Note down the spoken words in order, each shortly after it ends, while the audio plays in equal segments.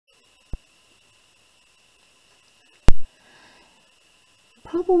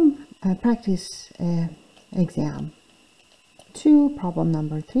Problem practice exam 2, problem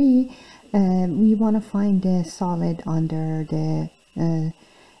number 3. We want to find the solid under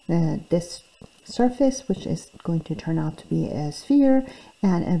this surface, which is going to turn out to be a sphere,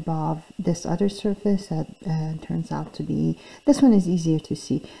 and above this other surface that turns out to be, this one is easier to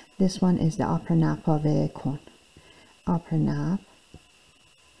see. This one is the upper nap of a cone. Upper nap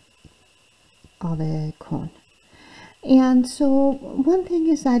of a cone. And so one thing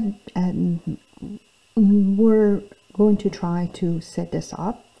is that we're going to try to set this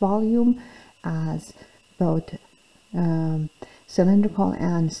up volume as both cylindrical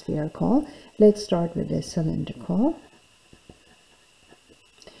and spherical. Let's start with the cylindrical.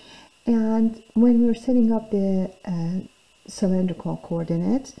 And when we're setting up the cylindrical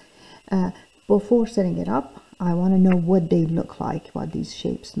coordinates, before setting it up, I want to know what they look like, what these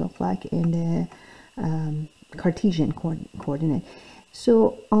shapes look like in the Cartesian coordinate.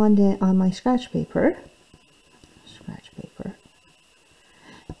 So on my scratch paper,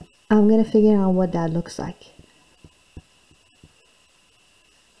 I'm going to figure out what that looks like.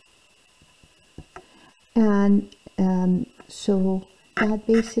 And so that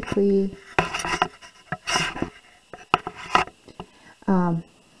basically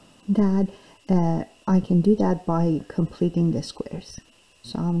I can do that by completing the squares.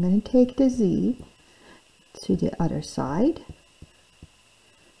 So I'm going to take the z to the other side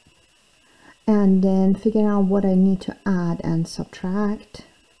and then figure out what I need to add and subtract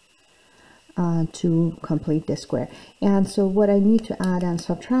to complete the square. And so what I need to add and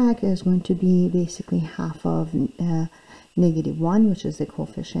subtract is going to be basically half of -1, which is the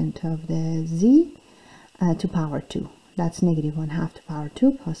coefficient of the z, to power 2. That's -1/2 to power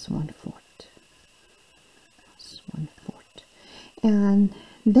 2 plus 1/4. Plus 1/4. And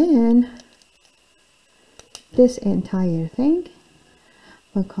then this entire thing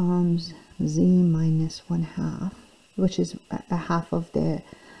becomes z minus 1/2, which is a half of the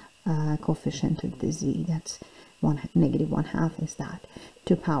coefficient of the z. That's -1/2 is that,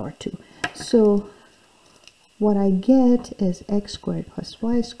 to power 2. So what I get is x squared plus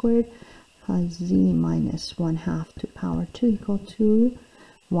y squared plus z minus 1/2 to power 2 equal to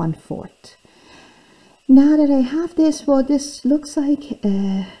 1/4. Now that I have this, well, this looks like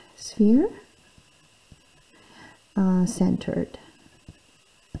a sphere centered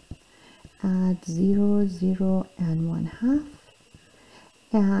at 0, 0, and 1/2,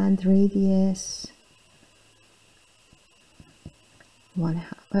 and radius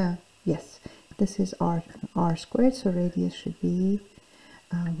 1/2. Yes, this is r squared, so radius should be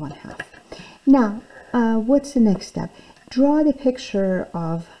 1/2. Now, what's the next step? Draw the picture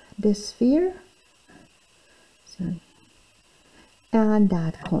of this sphere. See, and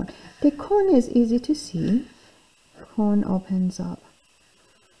that cone. The cone is easy to see. Cone opens up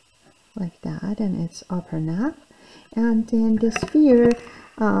like that, and it's upper nap, and then the sphere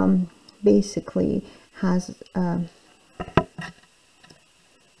basically has the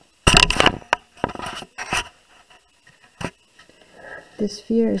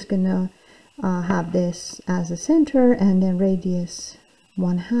sphere is gonna have this as a center, and then radius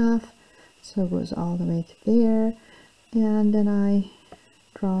 1/2, so it goes all the way to there, and then I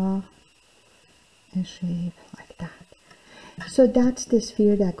draw a shape like that. So that's the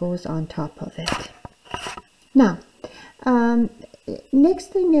sphere that goes on top of it. Now, next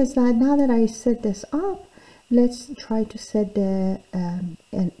thing is that now that I set this up, let's try to set the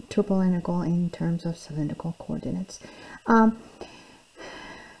triple integral in terms of cylindrical coordinates.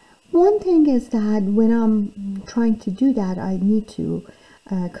 One thing is that when I'm trying to do that, I need to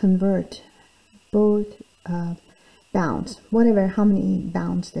convert both bounds, how many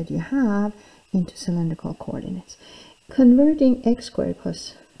bounds that you have, into cylindrical coordinates. Converting x squared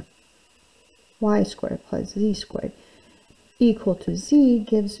plus y squared plus z squared equal to z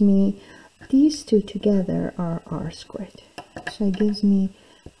gives me these two together are r squared. So it gives me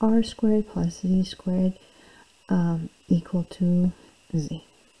r squared plus z squared equal to z.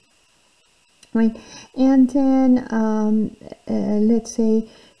 Right, and then let's say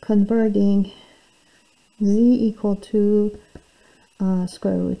converting z equal to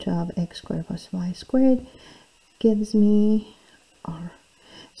square root of x squared plus y squared gives me r.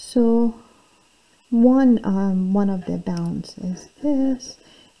 So one of the bounds is this,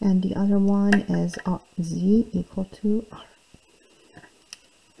 and the other one is z equal to r.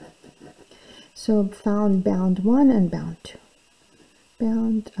 So found bound 1 and bound 2.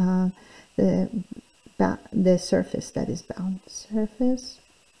 Bound the surface that is bound, surface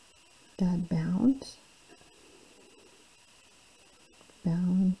that bounds,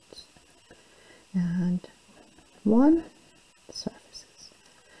 and 1 surfaces.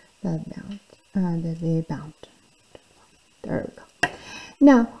 that they bound. There we go.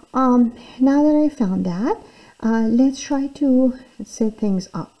 Now, now that I found that, let's try to set things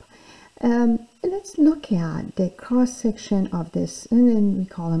up. Let's look at the cross section of this, and then we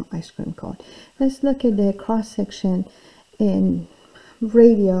call them ice cream cone. Let's look at the cross section in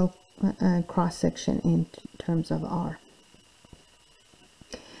radial cross section in terms of R.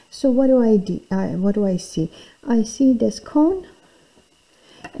 So what do I do? What do I see? I see this cone,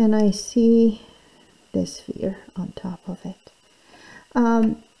 and I see this sphere on top of it.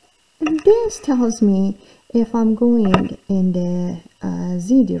 This tells me if I'm going in the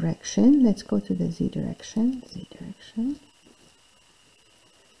z direction. Let's go to the z direction.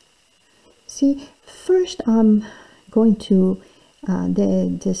 See, first I'm going to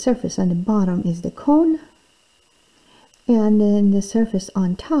the surface on the bottom is the cone, and then the surface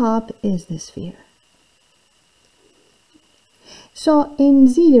on top is the sphere. So in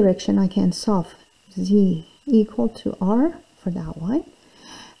z direction I can solve z equal to r for that one,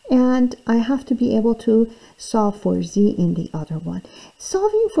 and I have to be able to solve for z in the other one.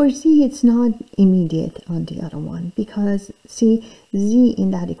 Solving for z, it's not immediate on the other one, because see, z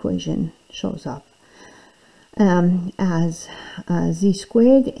in that equation shows up as z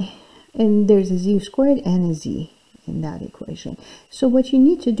squared, and there's a z squared and a z in that equation. So what you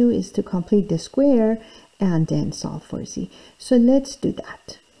need to do is to complete the square and then solve for z. So let's do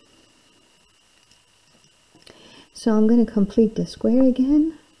that. So I'm going to complete the square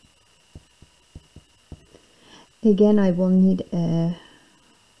again. Again, I will need a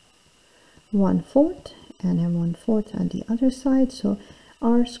 1/4 and a 1/4 on the other side. So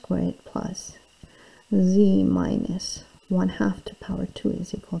r squared plus z minus 1/2 to power 2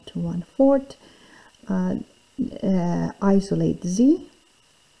 is equal to 1/4. Isolate z.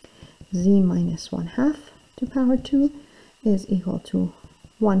 Z minus 1/2 to power 2 is equal to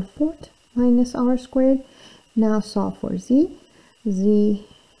 1/4 minus r squared. Now solve for z. Z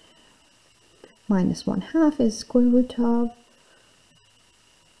minus 1/2 is square root of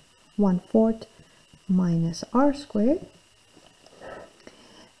 1/4 minus r squared.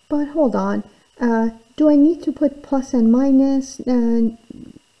 But hold on, do I need to put plus and minus?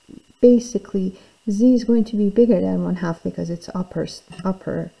 Basically, z is going to be bigger than 1/2 because it's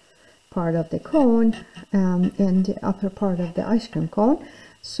upper part of the cone and the upper part of the ice cream cone.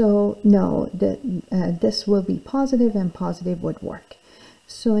 So no, this will be positive, and positive would work.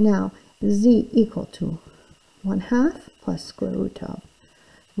 So now z equal to 1/2 plus square root of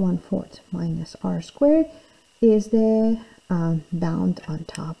 1/4 minus r squared is the bound on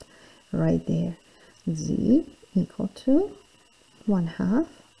top right there. Z equal to 1/2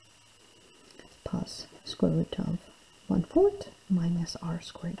 plus square root of 1/4 minus r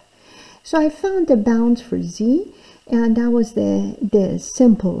squared. So I found the bounds for z, and that was the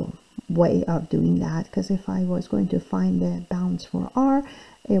simple way of doing that, because if I was going to find the bounds for r,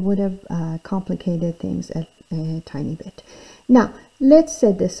 it would have complicated things a tiny bit. Now let's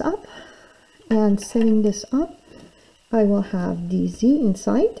set this up, and setting this up, I will have dz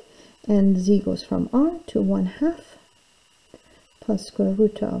inside, and z goes from r to 1/2 plus square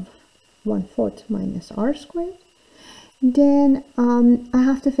root of 1/4 minus r squared. Then I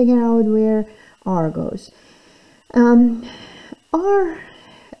have to figure out where r goes. R,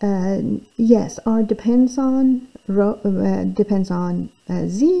 yes, r depends on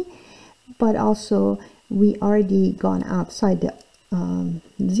z, but also we already gone outside the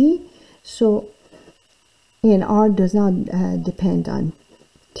z, so and r does not depend on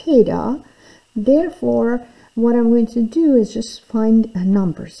theta. Therefore, what I'm going to do is just find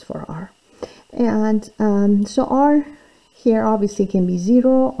numbers for r, and so r here obviously can be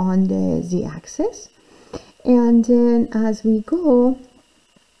 0 on the z-axis, and then as we go,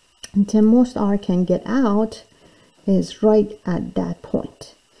 the most r can get out is right at that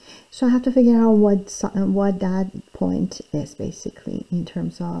point. So I have to figure out what that point is basically in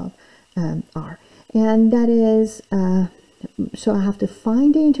terms of r, and that is so I have to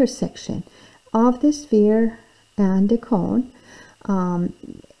find the intersection of the sphere and the cone,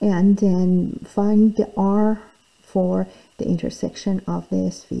 and then find the r for the intersection of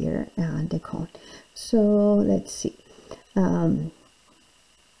the sphere and the cone. So let's see.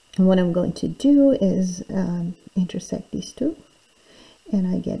 What I'm going to do is intersect these two, and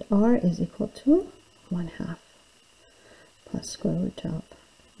I get r is equal to 1/2 plus square root of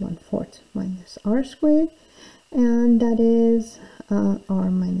 1/4 minus r squared, and that is r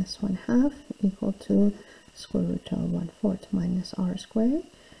minus 1/2 equal to square root of 1/4 minus r squared.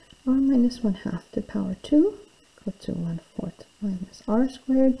 R minus 1/2 to power 2 equal to 1/4 minus r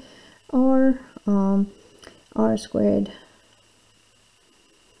squared, or r squared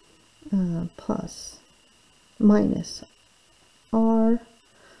plus minus r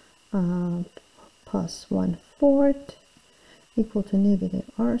plus 1/4 equal to negative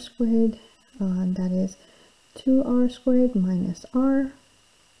r squared, and that is 2r squared minus r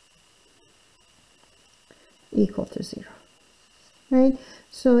equal to 0. Right?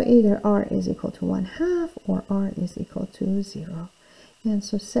 So either r is equal to 1/2 or r is equal to 0. And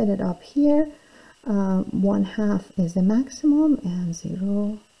so set it up here. 1/2 is the maximum and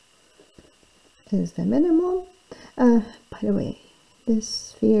 0 is the minimum. By the way, this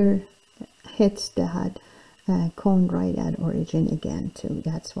sphere hits that cone right at origin again too.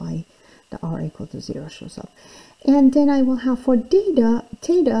 That's why the r equal to 0 shows up. And then I will have for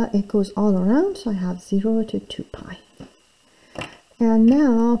theta, it goes all around, so I have 0 to 2 pi. And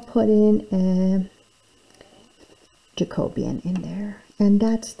now put in a Jacobian in there. And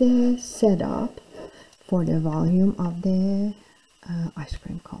that's the setup for the volume of the ice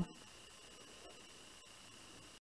cream cone.